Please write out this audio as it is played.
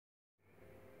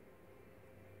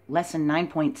Lesson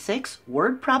 9.6,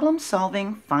 Word Problem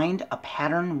Solving, Find a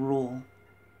Pattern Rule.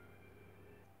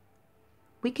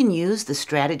 We can use the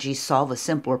strategy Solve a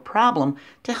Simpler Problem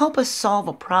to help us solve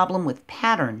a problem with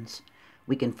patterns.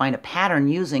 We can find a pattern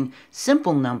using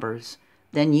simple numbers,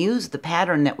 then use the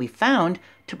pattern that we found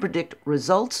to predict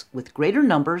results with greater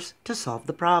numbers to solve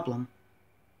the problem.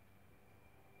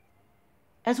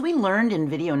 As we learned in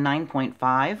video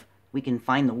 9.5, we can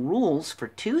find the rules for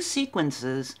two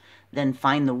sequences, then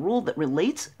find the rule that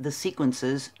relates the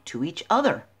sequences to each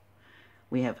other.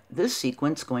 We have this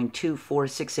sequence going 2, 4,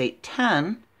 6, 8,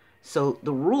 10. So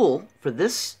the rule for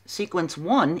this sequence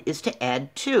 1 is to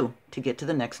add 2 to get to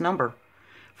the next number.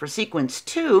 For sequence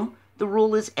 2, the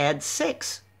rule is add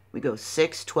 6. We go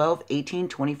 6, 12, 18,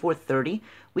 24, 30.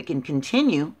 We can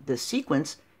continue this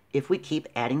sequence if we keep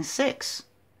adding 6.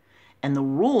 And the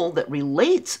rule that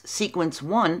relates sequence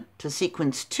 1 to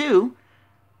sequence 2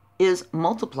 is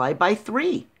multiply by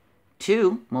 3.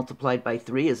 2 multiplied by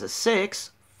 3 is a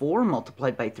 6, 4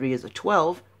 multiplied by 3 is a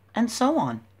 12, and so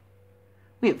on.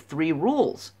 We have 3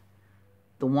 rules.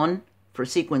 The one for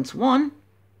sequence 1,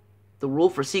 the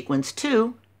rule for sequence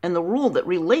 2, and the rule that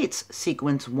relates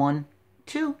sequence 1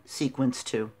 to sequence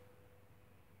 2.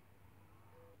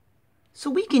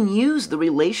 So we can use the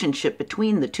relationship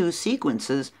between the two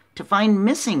sequences to find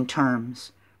missing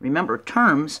terms. Remember,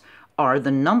 terms are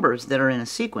the numbers that are in a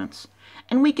sequence.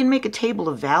 And we can make a table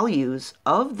of values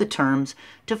of the terms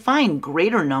to find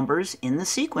greater numbers in the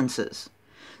sequences.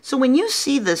 So when you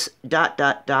see this ...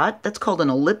 that's called an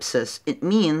ellipsis. It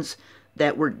means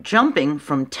that we're jumping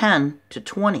from 10 to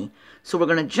 20. So we're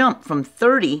going to jump from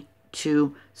 30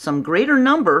 to some greater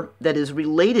number that is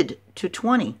related to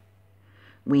 20.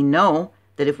 We know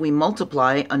that if we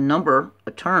multiply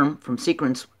a term from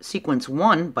sequence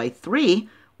 1 by 3,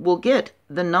 we'll get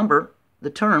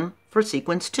the term for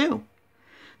sequence 2.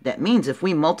 That means if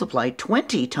we multiply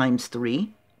 20 times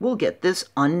 3, we'll get this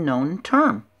unknown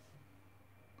term.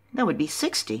 That would be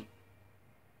 60.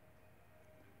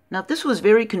 Now, if this was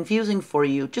very confusing for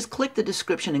you, just click the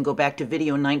description and go back to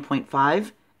video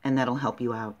 9.5, and that'll help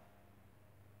you out.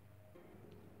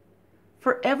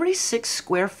 For every 6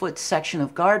 square foot section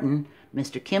of garden,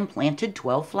 Mr. Kim planted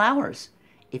 12 flowers.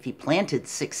 If he planted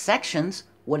 6 sections,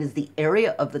 what is the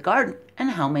area of the garden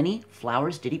and how many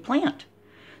flowers did he plant?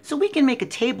 So we can make a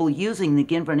table using the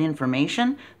given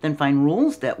information, then find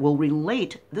rules that will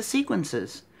relate the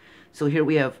sequences. So here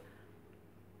we have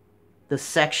the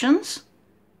sections,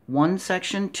 1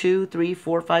 section, 2, 3,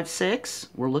 4, 5, 6.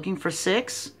 We're looking for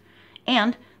 6.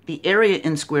 And the area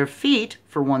in square feet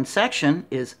for 1 section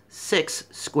is 6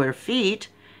 square feet,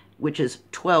 which is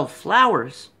 12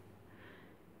 flowers.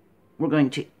 We're going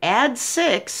to add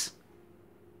 6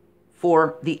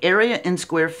 for the area in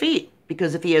square feet,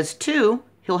 because if he has 2,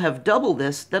 he'll have double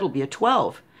this, that'll be a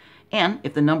 12. And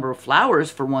if the number of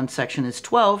flowers for 1 section is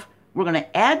 12, we're going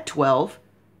to add 12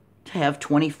 to have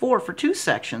 24 for 2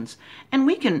 sections. And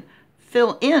we can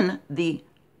fill in the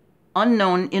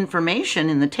unknown information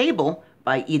in the table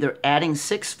by either adding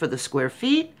 6 for the square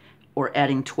feet or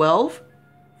adding 12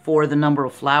 for the number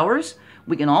of flowers.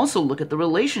 We can also look at the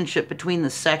relationship between the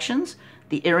sections,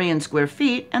 the area in square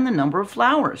feet, and the number of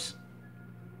flowers.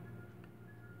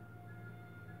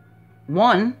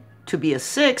 1 to be a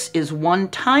 6 is 1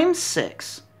 times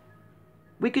 6.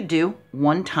 We could do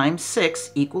 1 times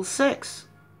 6 equals 6.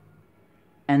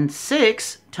 And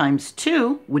 6 times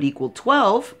 2 would equal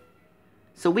 12.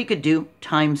 So we could do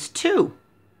times 2.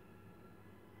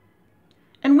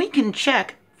 And we can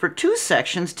check for 2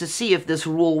 sections to see if this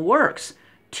rule works.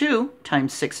 2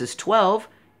 times 6 is 12.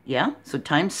 Yeah, so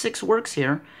times 6 works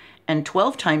here. And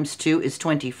 12 times 2 is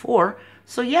 24.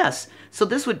 So yes, so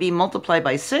this would be multiplied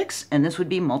by 6, and this would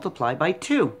be multiplied by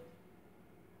 2.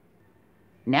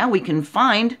 Now we can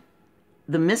find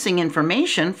the missing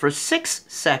information for 6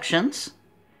 sections.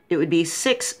 It would be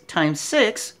 6 times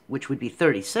 6, which would be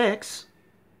 36.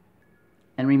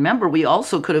 And remember, we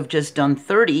also could have just done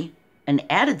 30 and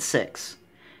added 6.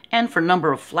 And for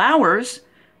number of flowers,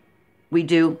 we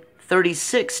do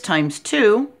 36 times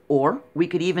 2, or we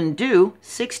could even do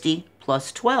 60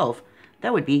 plus 12.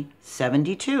 That would be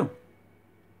 72.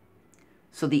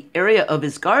 So the area of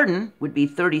his garden would be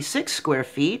 36 square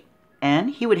feet,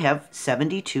 and he would have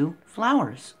 72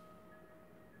 flowers.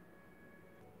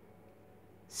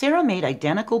 Sarah made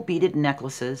identical beaded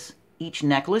necklaces. Each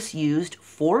necklace used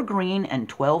 4 green and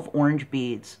 12 orange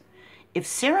beads. If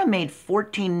Sarah made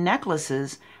 14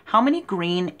 necklaces, how many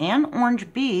green and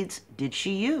orange beads did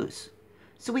she use?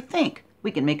 So we think we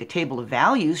can make a table of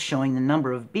values showing the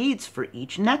number of beads for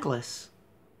each necklace.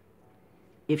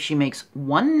 If she makes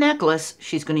 1 necklace,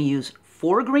 she's going to use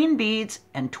 4 green beads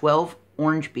and 12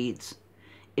 orange beads.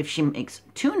 If she makes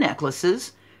 2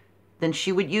 necklaces, then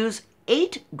she would use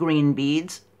 8 green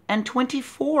beads and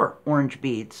 24 orange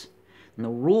beads. And the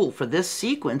rule for this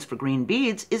sequence for green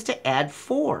beads is to add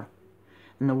 4.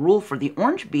 And the rule for the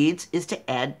orange beads is to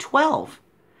add 12.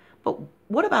 But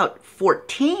what about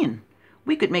 14?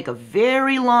 We could make a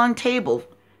very long table,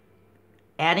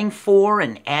 adding 4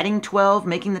 and adding 12,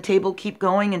 making the table keep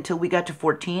going until we got to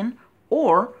 14.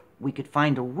 Or we could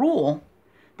find a rule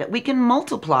that we can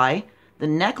multiply the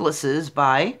necklaces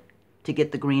by to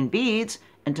get the green beads,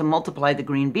 and to multiply the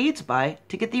green beads by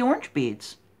to get the orange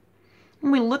beads.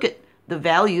 When we look at the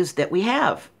values that we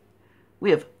have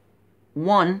have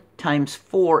 1 times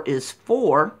 4 is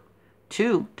 4,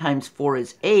 2 times 4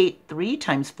 is 8, 3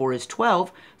 times 4 is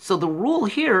 12, so the rule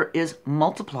here is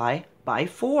multiply by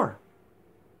 4.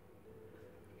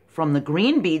 From the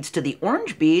green beads to the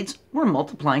orange beads, we're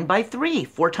multiplying by 3.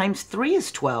 4 times 3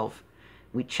 is 12.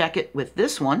 We check it with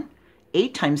this one.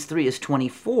 8 times 3 is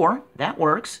 24. That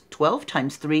works. 12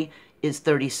 times 3 is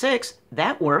 36.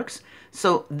 That works.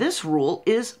 So this rule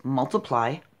is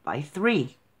multiply by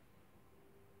 3.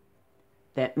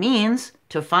 That means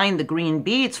to find the green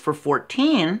beads for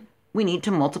 14, we need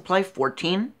to multiply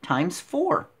 14 times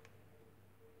 4.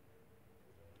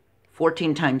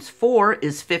 14 times 4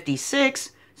 is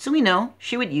 56, so we know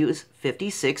she would use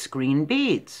 56 green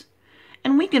beads.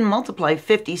 And we can multiply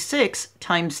 56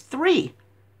 times 3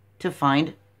 to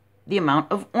find the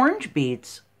amount of orange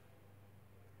beads.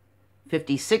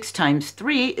 56 times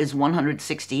 3 is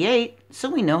 168, so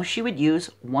we know she would use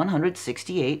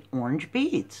 168 orange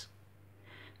beads.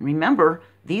 Remember,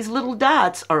 these little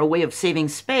dots are a way of saving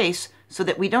space so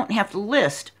that we don't have to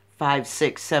list 5,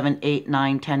 6, 7, 8,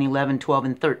 9, 10, 11, 12,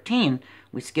 and 13.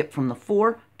 We skip from the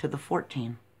 4 to the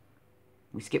 14.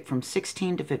 We skip from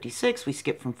 16 to 56. We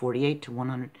skip from 48 to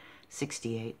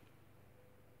 168.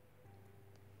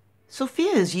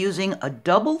 Sophia is using a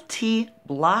double T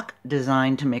block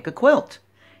design to make a quilt.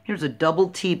 Here's a double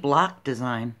T block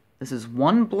design. This is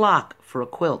 1 block for a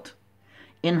quilt.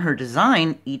 In her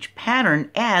design, each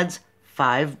pattern adds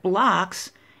 5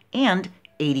 blocks and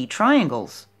 80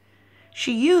 triangles.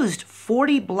 She used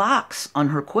 40 blocks on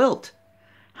her quilt.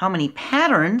 How many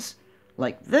patterns,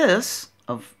 like this,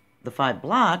 of the 5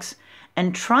 blocks,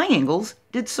 and triangles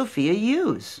did Sophia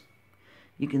use?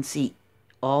 You can see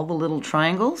all the little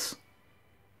triangles.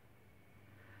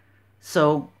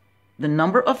 So the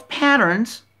number of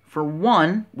patterns for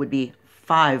 1 would be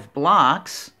 5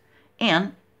 blocks,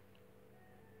 and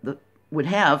would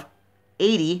have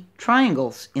 80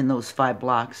 triangles in those 5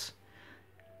 blocks.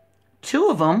 2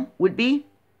 of them would be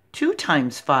 2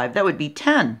 times 5. That would be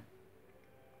 10.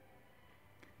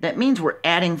 That means we're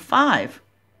adding 5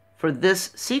 for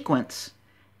this sequence.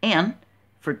 And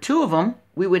for 2 of them,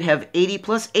 we would have 80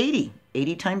 plus 80.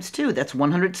 80 times 2, that's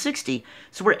 160.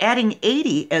 So we're adding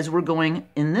 80 as we're going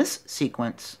in this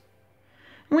sequence.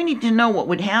 We need to know what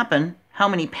would happen, how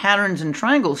many patterns and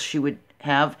triangles she would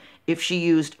have if she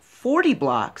used 40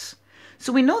 blocks.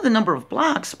 So we know the number of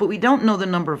blocks, but we don't know the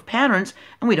number of patterns,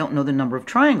 and we don't know the number of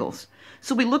triangles.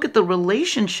 So we look at the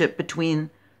relationship between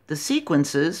the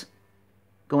sequences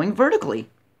going vertically.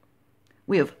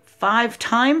 We have 5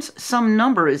 times some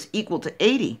number is equal to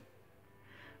 80.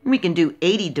 We can do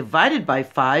 80 divided by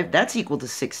 5, that's equal to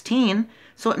 16.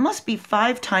 So it must be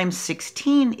 5 times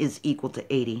 16 is equal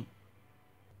to 80.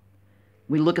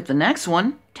 We look at the next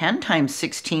one. 10 times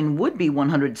 16 would be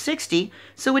 160,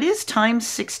 so it is times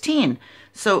 16.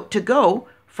 So to go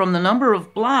from the number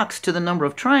of blocks to the number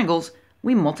of triangles,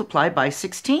 we multiply by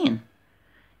 16.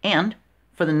 And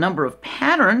for the number of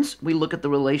patterns, we look at the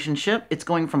relationship. It's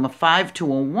going from a 5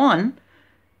 to a 1.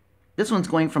 This one's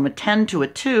going from a 10 to a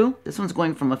 2. This one's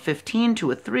going from a 15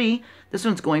 to a 3. This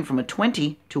one's going from a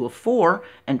 20 to a 4.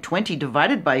 And 20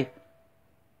 divided by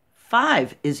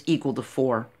 5 is equal to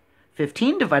 4.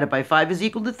 15 divided by 5 is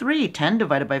equal to 3. 10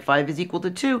 divided by 5 is equal to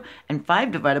 2. And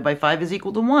 5 divided by 5 is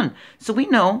equal to 1. So we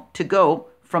know to go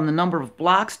from the number of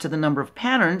blocks to the number of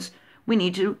patterns, we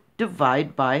need to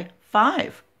divide by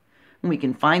 5. And we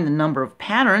can find the number of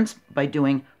patterns by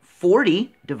doing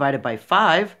 40 divided by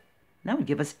 5. That would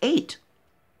give us 8.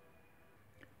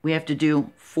 We have to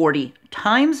do 40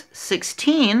 times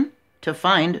 16 to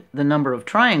find the number of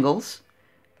triangles.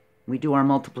 We do our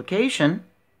multiplication,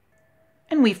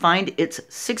 and we find it's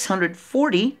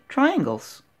 640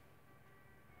 triangles.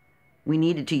 We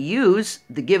needed to use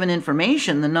the given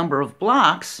information, the number of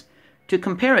blocks, to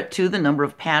compare it to the number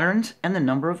of patterns and the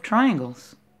number of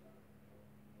triangles.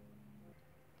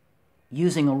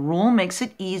 Using a rule makes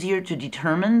it easier to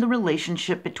determine the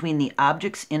relationship between the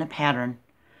objects in a pattern.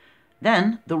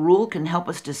 Then, the rule can help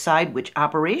us decide which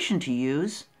operation to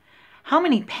use, how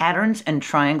many patterns and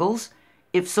triangles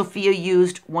if Sophia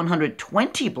used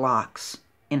 120 blocks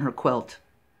in her quilt?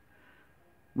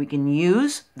 We can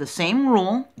use the same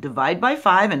rule, divide by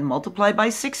 5 and multiply by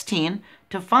 16,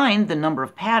 to find the number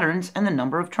of patterns and the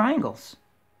number of triangles.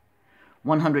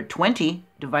 120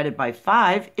 divided by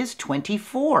 5 is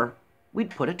 24. We'd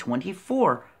put a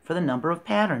 24 for the number of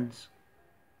patterns.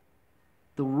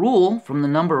 The rule from the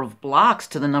number of blocks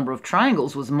to the number of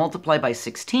triangles was multiply by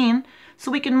 16, so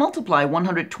we can multiply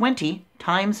 120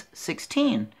 times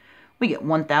 16. We get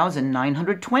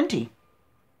 1,920.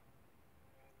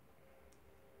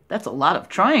 That's a lot of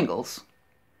triangles.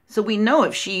 So we know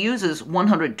if she uses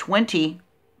 120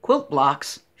 quilt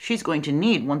blocks, she's going to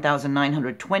need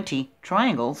 1,920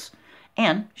 triangles,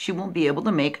 and she will be able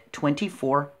to make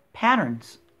 24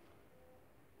 patterns.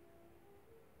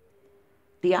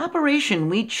 The operation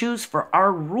we choose for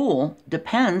our rule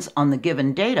depends on the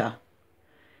given data.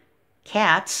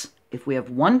 Cats, if we have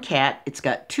one cat, it's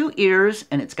got 2 ears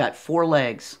and it's got 4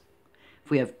 legs. If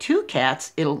we have 2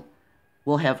 cats,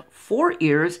 we'll have 4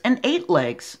 ears and 8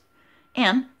 legs.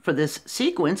 And for this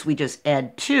sequence, we just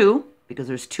add 2, because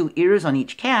there's 2 ears on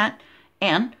each cat.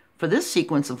 And for this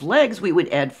sequence of legs, we would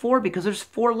add 4, because there's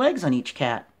 4 legs on each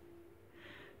cat.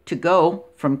 To go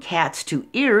from cats to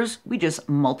ears, we just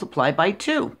multiply by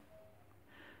 2.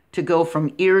 To go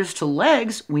from ears to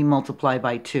legs, we multiply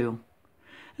by 2.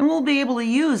 And we'll be able to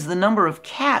use the number of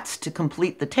cats to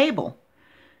complete the table.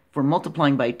 If we're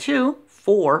multiplying by 2,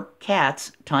 4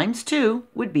 cats times 2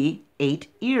 would be 8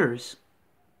 ears.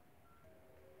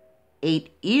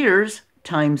 8 ears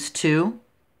times 2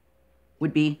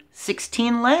 would be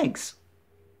 16 legs.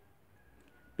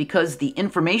 Because the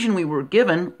information we were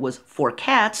given was 4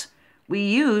 cats, we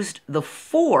used the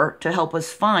 4 to help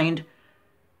us find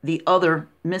the other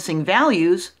missing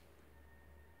values.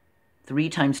 3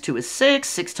 times 2 is 6,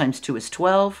 6 times 2 is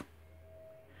 12.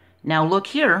 Now look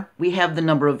here, we have the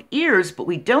number of ears, but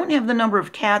we don't have the number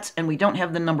of cats and we don't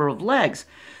have the number of legs.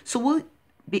 So we'll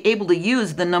be able to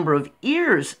use the number of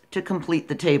ears to complete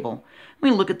the table.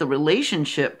 We look at the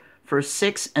relationship for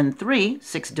 6 and 3.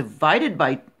 6 divided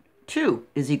by 2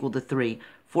 is equal to 3.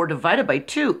 4 divided by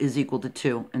 2 is equal to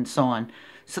 2, and so on.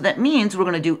 So that means we're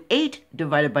going to do 8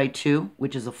 divided by 2,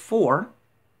 which is a 4.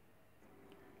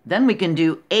 Then we can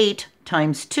do 8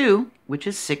 times 2, which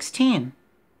is 16.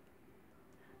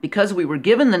 Because we were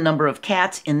given the number of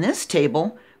cats in this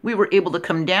table, we were able to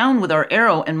come down with our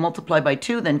arrow and multiply by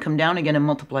 2, then come down again and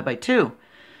multiply by 2.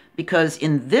 Because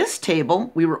in this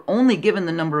table, we were only given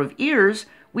the number of ears,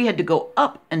 we had to go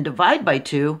up and divide by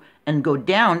 2 and go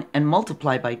down and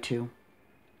multiply by 2.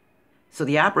 So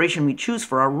the operation we choose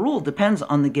for our rule depends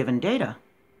on the given data.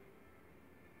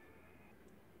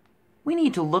 We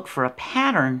need to look for a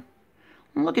pattern.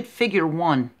 Look at figure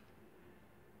 1.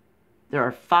 There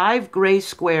are 5 gray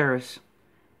squares.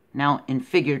 Now in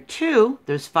figure 2,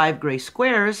 there's 5 gray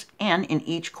squares, and in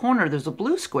each corner there's a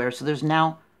blue square, so there's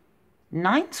now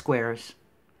 9 squares.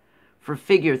 For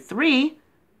figure 3,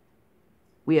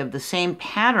 we have the same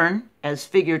pattern as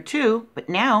figure 2, but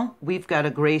now we've got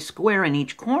a gray square in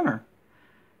each corner.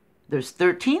 There's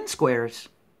 13 squares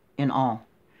in all.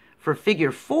 For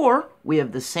figure 4, we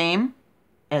have the same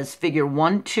as figure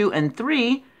 1, 2, and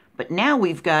 3, but now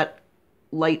we've got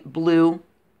light blue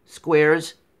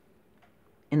squares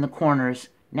in the corners.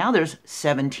 Now there's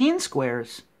 17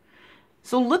 squares.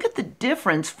 So look at the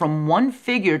difference from one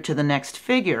figure to the next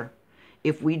figure.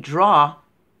 If we draw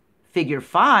figure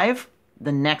 5,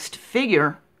 the next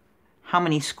figure, how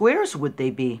many squares would they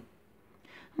be?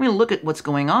 Let me look at what's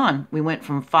going on. We went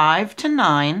from 5 to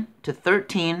 9 to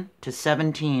 13 to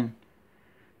 17.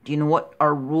 Do you know what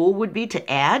our rule would be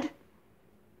to add?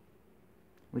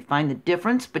 We find the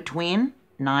difference between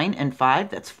 9 and 5,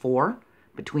 that's 4.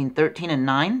 Between 13 and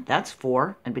 9, that's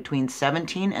 4. And between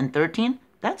 17 and 13,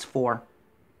 that's 4.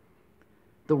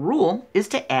 The rule is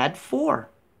to add 4.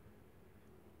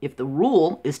 If the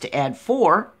rule is to add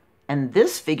 4, and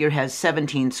this figure has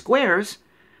 17 squares,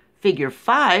 figure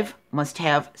 5 must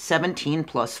have 17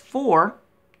 plus 4,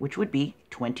 which would be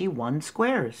 21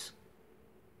 squares.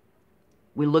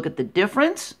 We look at the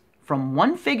difference from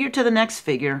one figure to the next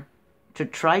figure to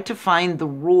try to find the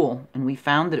rule, and we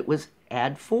found that it was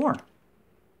add 4.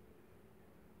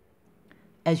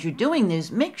 As you're doing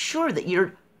this, make sure that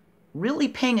you're really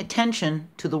paying attention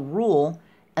to the rule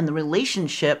and the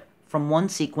relationship from one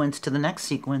sequence to the next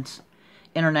sequence.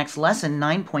 In our next lesson,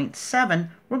 9.7,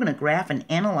 we're going to graph and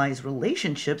analyze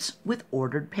relationships with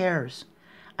ordered pairs.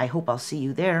 I hope I'll see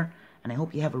you there, and I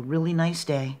hope you have a really nice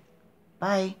day.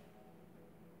 Bye.